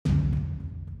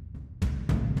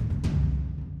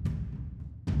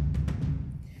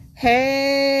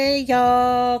Hey,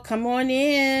 y'all, come on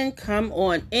in, come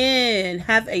on in.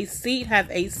 Have a seat, have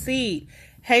a seat.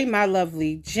 Hey, my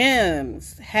lovely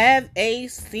gems, have a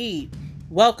seat.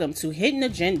 Welcome to Hidden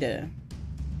Agenda.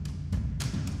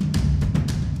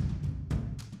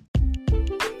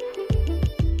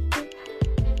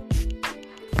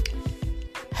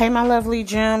 Hey, my lovely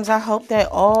gems, I hope that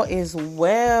all is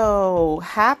well.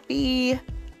 Happy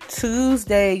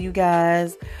Tuesday, you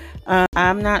guys.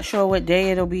 I'm not sure what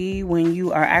day it'll be when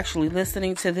you are actually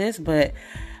listening to this, but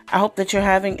I hope that you're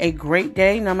having a great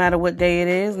day, no matter what day it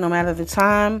is, no matter the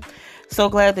time. So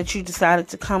glad that you decided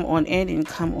to come on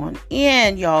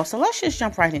in, y'all. So let's just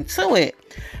jump right into it.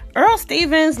 Earl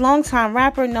Stevens, longtime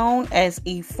rapper known as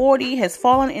E-40, has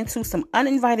fallen into some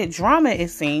uninvited drama, it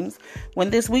seems,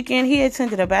 when this weekend he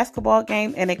attended a basketball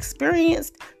game and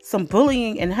experienced some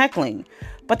bullying and heckling.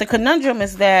 But the conundrum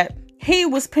is that he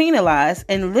was penalized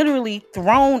and literally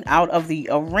thrown out of the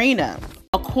arena.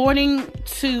 According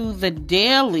to the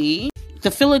Daily, the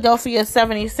Philadelphia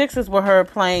 76ers were heard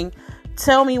playing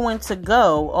Tell Me When to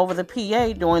Go over the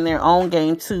PA during their own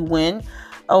Game 2 win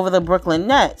over the Brooklyn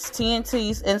Nets.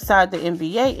 TNT's Inside the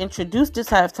NBA introduced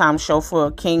this halftime show for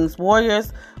Kings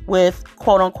Warriors with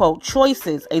quote-unquote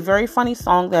choices, a very funny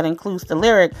song that includes the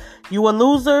lyric, "You a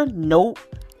loser? Nope.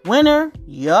 Winner?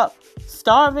 Yup.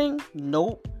 Starving?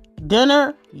 Nope.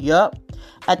 Dinner? Yup."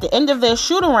 At the end of their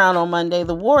shoot-around on Monday,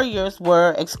 the Warriors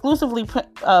were exclusively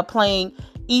playing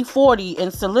E-40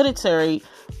 in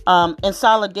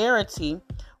solidarity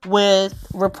with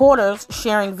reporters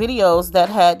sharing videos that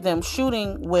had them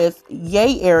shooting with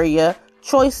Yay Area,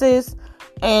 Choices,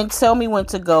 and Tell Me When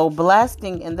to Go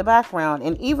blasting in the background.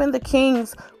 And even the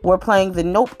Kings were playing the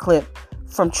Nope clip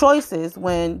from Choices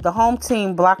when the home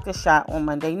team blocked a shot on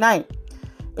Monday night.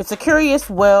 It's a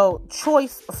curious,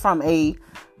 choice from a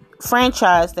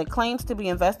franchise that claims to be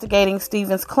investigating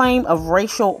Stevens' claim of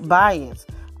racial bias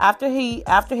after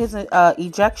his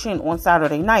ejection on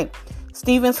Saturday night.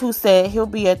 Stevens, who said he'll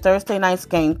be at Thursday night's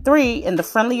Game 3 in the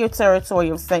friendlier territory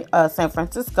of San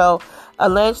Francisco,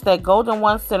 alleged that Golden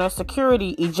One Center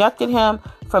security ejected him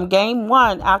from Game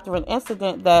 1 after an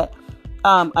incident that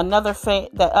other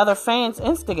fans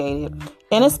instigated.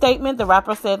 In a statement, the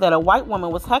rapper said that a white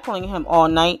woman was heckling him all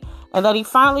night and that he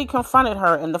finally confronted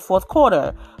her in the fourth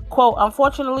quarter. Quote,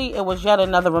 "Unfortunately, it was yet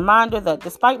another reminder that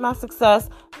despite my success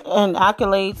and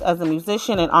accolades as a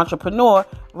musician and entrepreneur,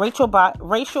 racial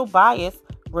bias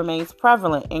remains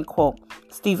prevalent," end quote,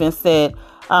 Stevens said.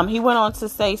 He went on to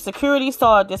say, "Security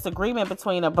saw a disagreement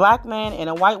between a black man and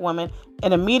a white woman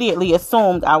and immediately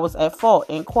assumed I was at fault,"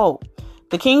 end quote.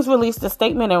 The Kings released a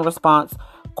statement in response.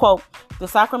 Quote, "The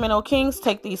Sacramento Kings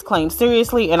take these claims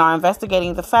seriously and are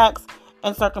investigating the facts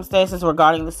and circumstances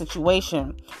regarding the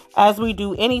situation, as we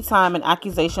do anytime an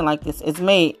accusation like this is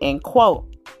made," end quote.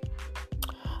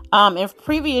 In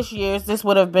previous years, this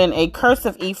would have been a curse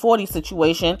of E-40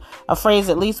 situation, a phrase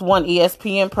at least one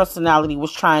ESPN personality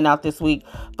was trying out this week.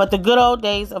 But the good old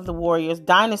days of the Warriors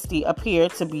dynasty appear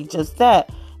to be just that.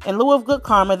 In lieu of good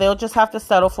karma, they'll just have to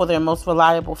settle for their most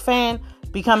reliable fan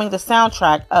becoming the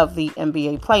soundtrack of the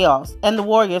NBA playoffs, and the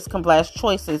Warriors can blast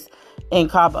Choices in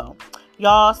Cabo.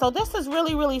 Y'all, so this is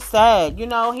really, really sad. You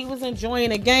know, he was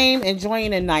enjoying a game,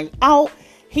 enjoying a night out.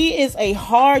 He is a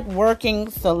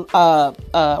hard-working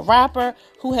rapper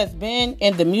who has been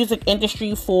in the music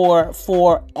industry for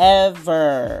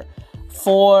forever.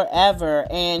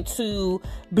 And to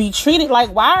be treated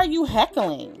like, why are you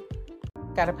heckling?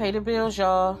 Gotta pay the bills,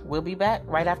 y'all. We'll be back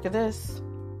right after this.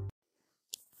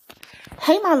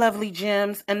 Hey, my lovely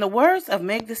gems. In the words of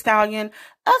Meg Thee Stallion,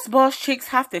 us boss chicks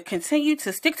have to continue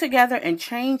to stick together and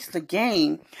change the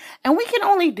game. And we can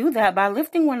only do that by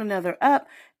lifting one another up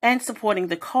and supporting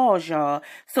the cause, y'all.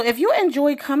 So if you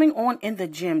enjoy coming on in the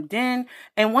Gem Den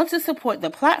and want to support the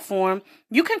platform,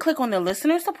 you can click on the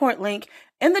listener support link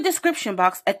in the description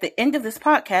box at the end of this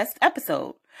podcast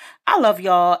episode. I love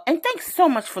y'all, and thanks so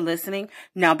much for listening.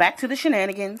 Now back to the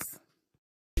shenanigans.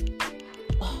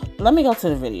 Let me go to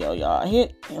the video, y'all.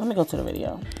 Let me go to the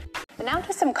video. Now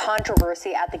to some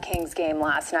controversy at the Kings game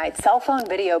last night. Cell phone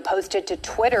video posted to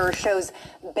Twitter shows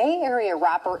Bay Area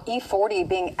rapper E-40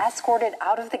 being escorted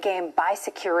out of the game by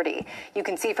security. You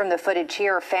can see from the footage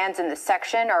here, fans in the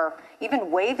section are even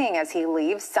waving as he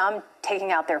leaves, some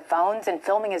taking out their phones and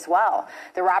filming as well.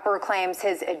 The rapper claims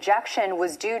his ejection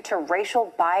was due to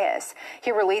racial bias.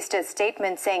 He released a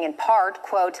statement saying in part,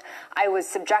 quote, "I was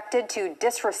subjected to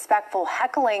disrespectful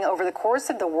heckling over the course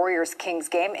of the Warriors-Kings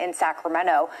game in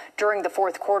Sacramento. During the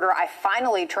fourth quarter, I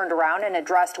finally turned around and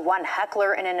addressed one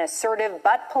heckler in an assertive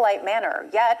but polite manner.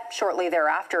 Yet, shortly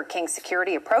thereafter, Kings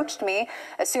security approached me,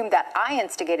 assumed that I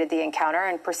instigated the encounter,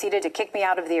 and proceeded to kick me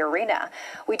out of the arena."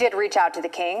 We did reach out to the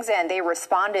Kings, and they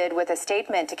responded with a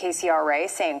statement to KCRA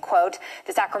saying, quote,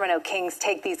 "The Sacramento Kings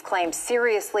take these claims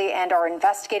seriously and are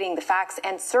investigating the facts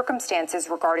and circumstances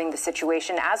regarding the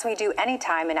situation, as we do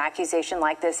anytime an accusation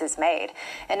like this is made."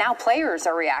 And now players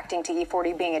are reacting to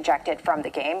E-40 being ejected from the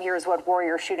game. Here's what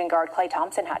Warriors shooting guard Klay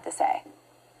Thompson had to say.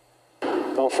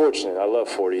 Unfortunate. I love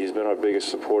 40. He's been our biggest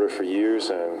supporter for years,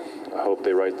 and I hope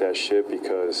they right that ship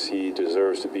because he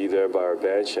deserves to be there by our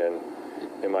bench. And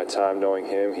in my time knowing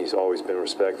him, he's always been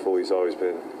respectful. He's always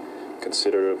been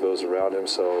considerate of those around him.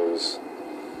 So it was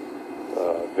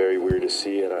very weird to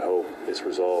see, and I hope it's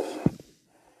resolved.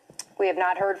 We have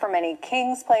not heard from any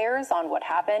Kings players on what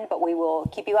happened, but we will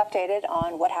keep you updated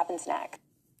on what happens next.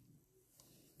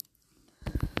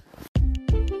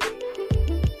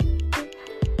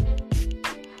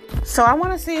 So I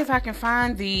want to see if I can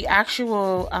find the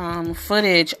actual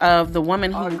footage of the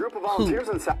woman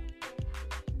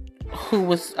who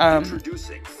was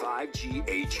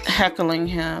heckling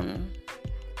him.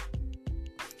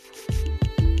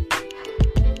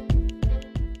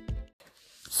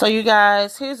 So you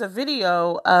guys, here's a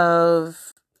video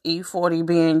of E-40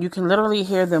 being, you can literally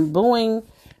hear them booing,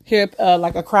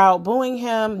 like a crowd booing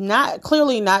him,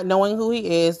 clearly not knowing who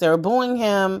he is. They're booing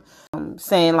him,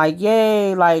 saying like,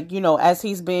 yay, like, you know, as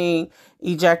he's being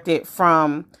ejected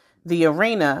from the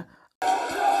arena.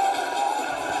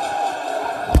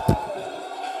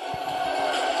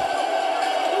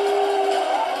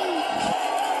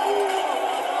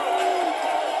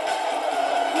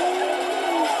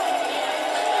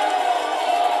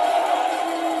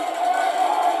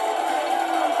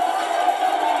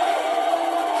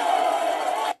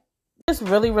 It's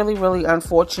really, really, really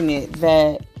unfortunate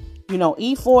that, you know,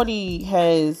 E-40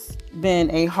 has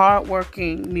been a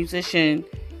hardworking musician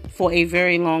for a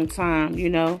very long time, you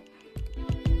know.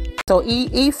 So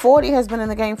E-40 has been in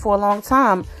the game for a long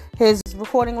time. His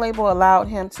recording label allowed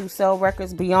him to sell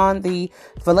records beyond the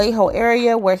Vallejo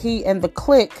area, where he and the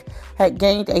Clique had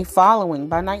gained a following.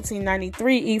 By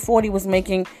 1993, E-40 was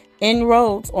making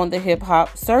inroads on the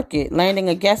hip-hop circuit, landing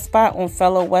a guest spot on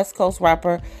fellow West Coast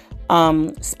rapper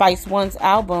Spice One's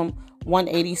album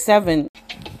 187.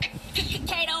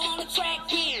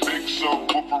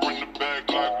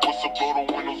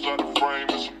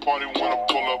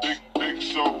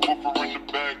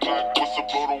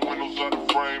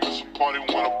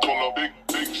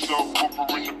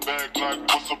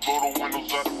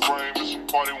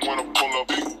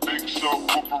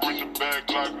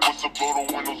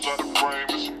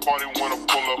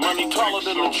 Money taller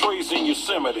than the trees in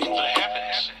Yosemite.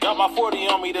 Got my 40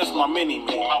 on me, that's my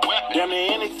mini-me. Damn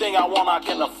near anything I want, I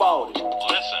can afford it.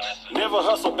 Never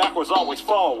hustle backwards, always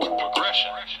forward.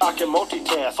 I can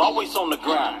multitask, always on the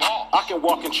grind. I can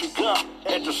walk and chew gum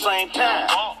at the same time.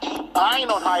 I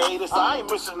ain't on hiatus, I ain't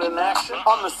missing an action.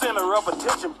 I'm the center of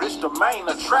attention, bitch, the main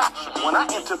attraction. When I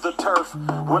enter the turf,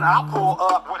 when I pull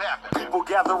up, what happens? People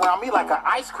gather around me like an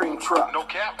ice cream truck. No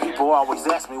cap. People always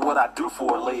ask me what I do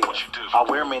for a living. I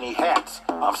wear many hats,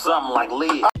 I'm something like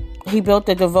Lee. He built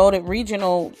a devoted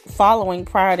regional following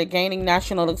prior to gaining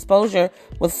national exposure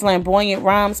with flamboyant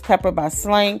rhymes peppered by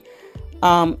slang,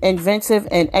 inventive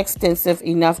and extensive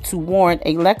enough to warrant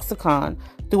a lexicon.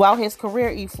 Throughout his career,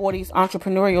 E-40's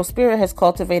entrepreneurial spirit has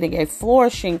cultivated a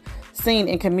flourishing scene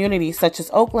in communities such as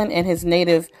Oakland and his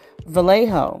native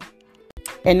Vallejo.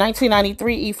 In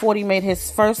 1993, E-40 made his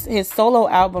solo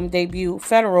album debut,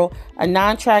 Federal, a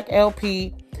 9-track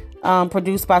LP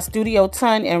produced by Studio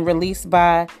Ton and released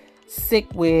by Sick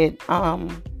With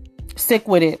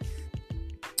It.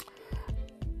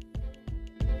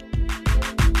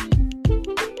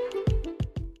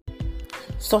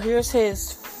 So here's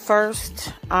his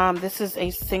first, this is a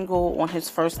single on his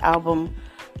first album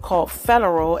called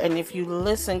Federal, and if you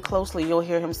listen closely, you'll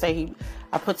hear him say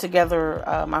I put together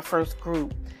my first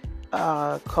group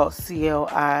called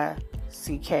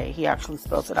C-L-I-C-K. He actually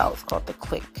spells it out. It's called The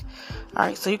Clique. All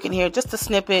right, so you can hear just a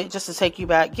snippet, just to take you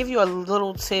back, give you a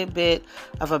little tidbit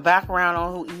of a background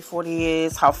on who E-40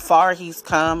 is, how far he's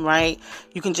come, right?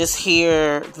 You can just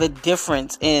hear the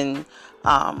difference in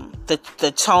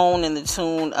the tone and the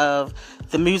tune of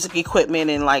the music equipment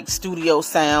and like studio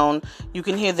sound. You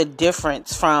can hear the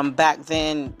difference from back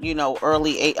then, you know,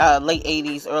 late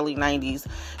 80s, early 90s,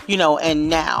 you know, and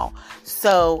now.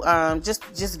 So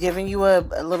just giving you a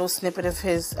little snippet of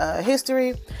his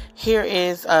history. Here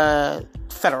is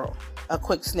Federal, a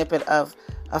quick snippet of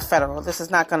Federal. This is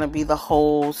not going to be the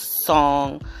whole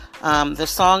song. The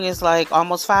song is like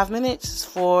almost 5 minutes,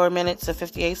 4 minutes and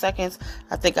 58 seconds.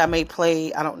 I think I may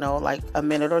play, I don't know, like a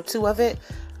minute or two of it.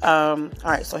 All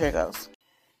right, so here goes.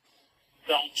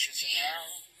 Don't you know?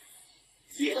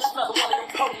 Yeah, that's another one of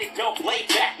them potent, dope, laid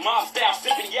back, mob style,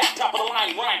 sipping yak, top of the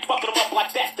line rhyme, fucking them up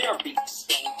like that, their beats.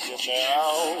 Don't you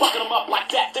know? Fucking them up like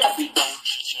that, their beats. Don't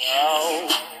you know?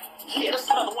 Yeah, that's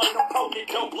another one of them potent,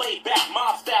 dope, laid back,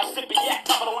 mob style, sipping yak,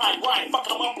 top of the line rhyme,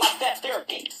 fucking them up like that, their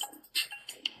beats.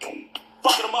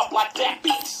 Fucking them up like that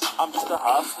beats. I'm just a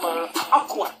hustler. I'm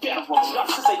quite general.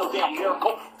 Justice ain't no damn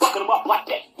miracle. Fucking them up like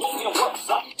that. You know what?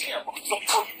 Something terrible. So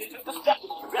before you get this step,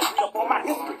 you best read up on my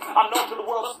history. I'm known to the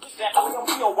world as that I'm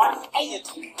real white and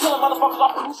killing motherfuckers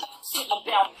off crucial. Sitting them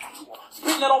down.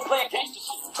 Spitting it on playing gangster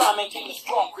shit. Trying to maintain a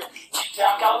strong grip.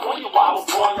 G-Town, California, where I was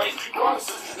born, raised,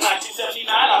 since 1979.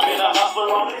 I've been a hustler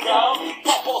on the go.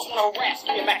 Pop balls wanna harass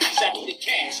me and Mac Jack needed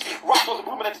cash. Rock was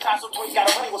booming at the time, so Twins got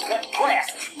a money was cutting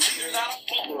grass. Leaders out of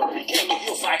Hitler became a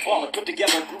hillside baller, put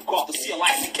together a group called the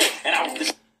CLICK, and I was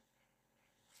the.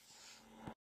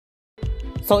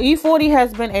 So E-40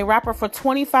 has been a rapper for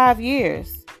 25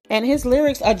 years, and his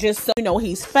lyrics are just so, you know,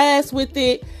 he's fast with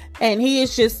it, and he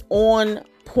is just on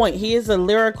point. He is a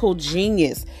lyrical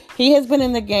genius. He has been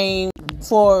in the game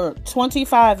for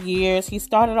 25 years. He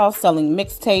started off selling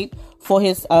mixtape for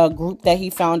his group that he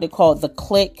founded called The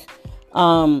Click.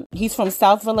 He's from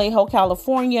South Vallejo,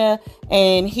 California,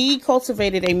 and he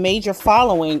cultivated a major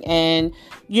following and,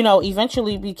 you know,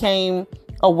 eventually became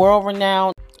a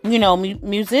world-renowned, you know,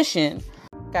 musician.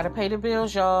 Gotta pay the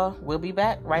bills, y'all. We'll be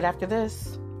back right after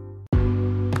this.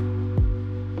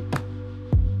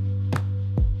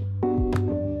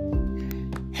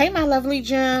 Hey, my lovely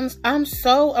gems. I'm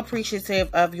so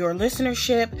appreciative of your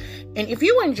listenership. And if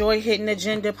you enjoy Hidden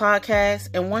Agenda podcast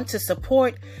and want to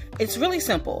support, it's really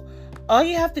simple. All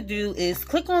you have to do is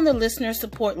click on the listener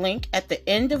support link at the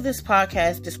end of this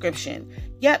podcast description.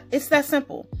 Yep, it's that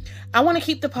simple. I want to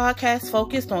keep the podcast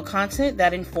focused on content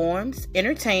that informs,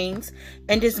 entertains,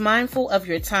 and is mindful of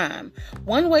your time.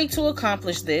 One way to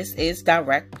accomplish this is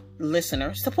direct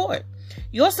listener support.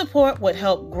 Your support would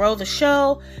help grow the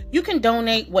show. You can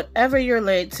donate whatever you're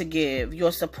led to give.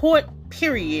 Your support,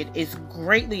 period, is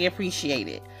greatly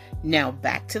appreciated. Now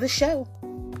back to the show.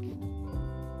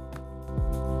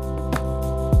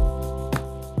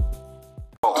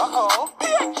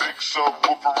 Big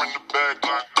subwoofer in the back,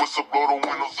 like whistle blow the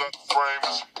windows out the frame.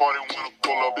 It's a party when I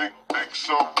pull up. Big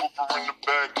subwoofer in the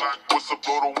back, like whistle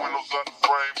blow the windows out the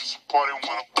frame. It's a party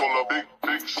when I pull up.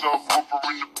 Big subwoofer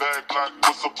in the back, like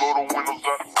whistle blow the windows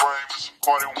out the frame. It's a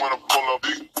party when I pull up.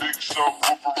 Big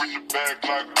subwoofer in the back,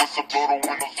 like whistle blow the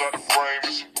windows out the frame.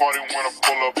 It's a party when I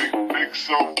pull up.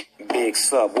 Big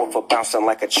subwoofer bouncing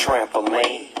like a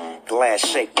trampoline. Glass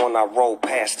shake when I roll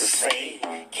past the scene.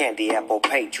 Candy apple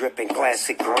paint dripping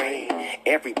classic green.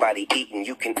 Everybody eating,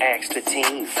 you can ask the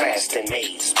team. Fast and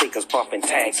me, speakers bumping,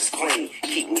 tags is clean.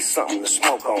 Keep me something to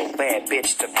smoke on, bad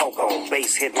bitch to poke on.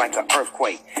 Bass hit like an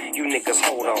earthquake. You niggas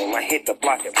hold on, I hit the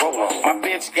block and roll on. My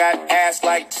bitch got ass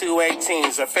like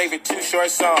 218s. Her favorite Too Short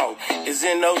song is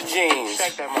In Those Jeans.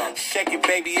 Shake it,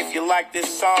 baby, if you like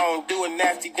this song. Do a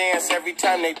nasty dance every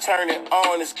time they turn it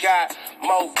on. It's got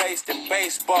more bass than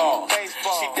baseball.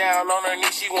 She down on her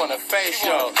knees, she want a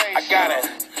facial. I gotta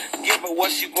give her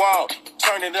what she want.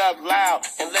 Turn it up loud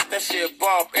and let that shit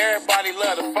bump. Everybody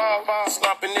love the funk,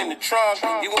 slumping in the trunk.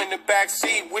 You in the back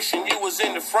seat, wishing you was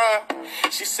in the front.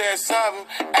 She said something,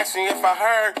 asking if I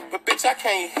heard, but bitch, I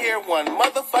can't hear one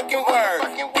motherfucking word.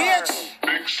 Bitch.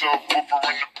 Big subwoofer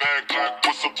in the back, like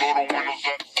whistle blow the windows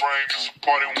out the frame. It's a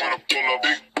party when I pull up.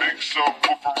 Big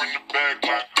subwoofer in the back,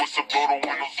 like whistle blow the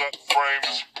windows out the frame.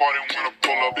 It's a party when I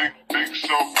pull up. Big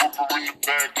subwoofer in the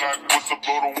back, like whistle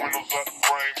blow the windows out the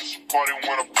frame. It's a party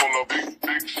when I pull up.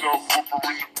 Big subwoofer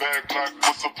in the back, like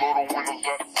whistle blow the windows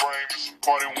out the frame. It's a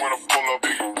party when I pull up.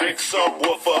 Big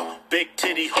subwoofer, big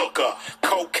titty hooker,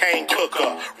 cocaine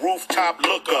cooker, rooftop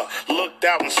looker, looked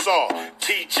out and saw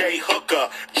TJ Hooker,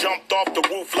 jumped off the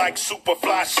roof like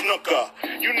Superfly Snooker.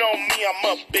 You know me, I'm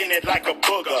up in it like a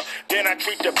booger. Then I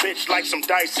treat the bitch like some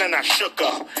dice and I shook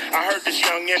her. I heard this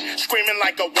youngin' screaming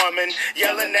like a woman,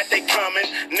 yelling that they coming.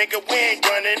 Nigga, we ain't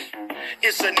running.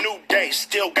 It's a new day,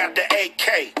 still got the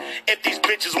AK. If these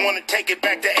bitches wanna take it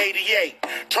back to 88,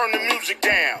 turn the music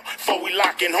down before we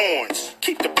lock in horns.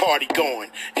 Keep the party going,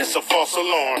 it's a false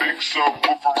alarm. Big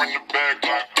subwoofer in the back,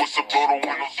 like what's up, blow the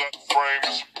windows out the frame.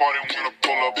 It's a party when I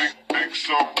pull up. Big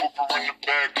subwoofer in the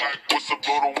back, like what's up,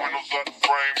 blow the windows out the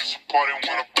frame. It's a party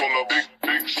when I pull up.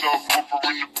 Big subwoofer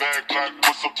in the back, like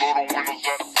what's up, blow the windows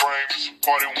out the frame. It's a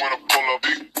party when I pull up.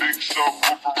 Big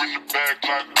subwoofer in the back,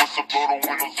 like what's up, blow the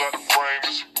windows out the frame.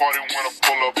 It's a party when I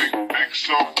pull up. Big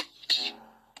sub.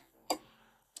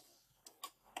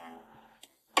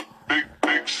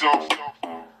 Big sub.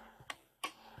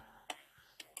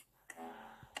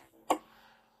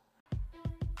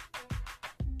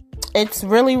 It's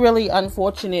really, really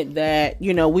unfortunate that,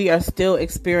 we are still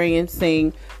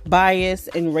experiencing bias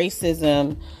and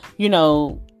racism,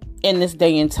 in this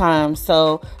day and time.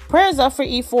 So prayers up for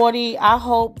E-40. I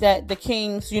hope that the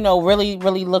Kings, really,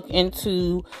 really look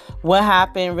into what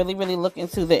happened, really, really look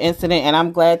into the incident. And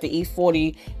I'm glad the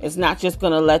E-40 is not just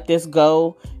going to let this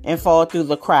go and fall through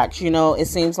the cracks. It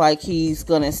seems like he's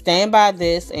going to stand by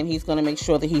this and he's going to make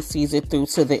sure that he sees it through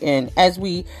to the end, as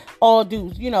we all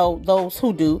do, those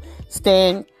who do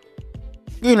stand,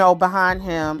 behind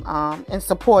him, in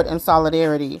support and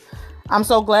solidarity. I'm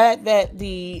so glad that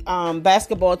the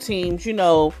basketball teams,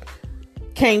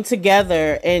 came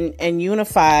together and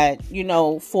unified,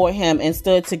 for him and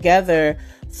stood together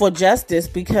for justice,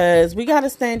 because we got to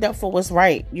stand up for what's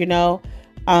right,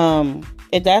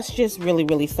 that's just really,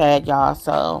 really sad, y'all.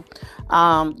 So,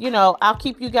 I'll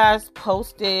keep you guys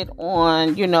posted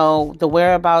on, the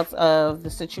whereabouts of the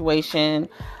situation.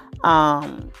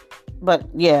 But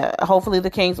yeah, hopefully the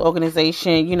Kings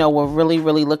organization, will really,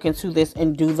 really look into this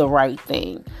and do the right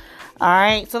thing. All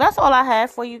right. So that's all I have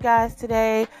for you guys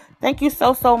today. Thank you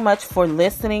so, so much for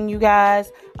listening, you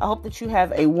guys. I hope that you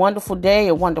have a wonderful day,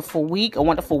 a wonderful week, a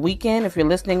wonderful weekend. If you're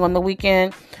listening on the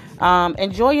weekend,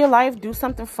 enjoy your life. Do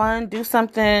something fun. Do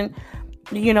something,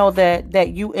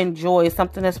 that you enjoy,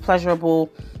 something that's pleasurable,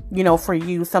 for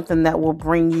you, something that will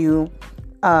bring you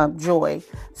joy.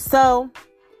 So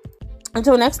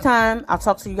until next time, I'll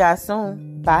talk to you guys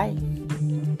soon. Bye.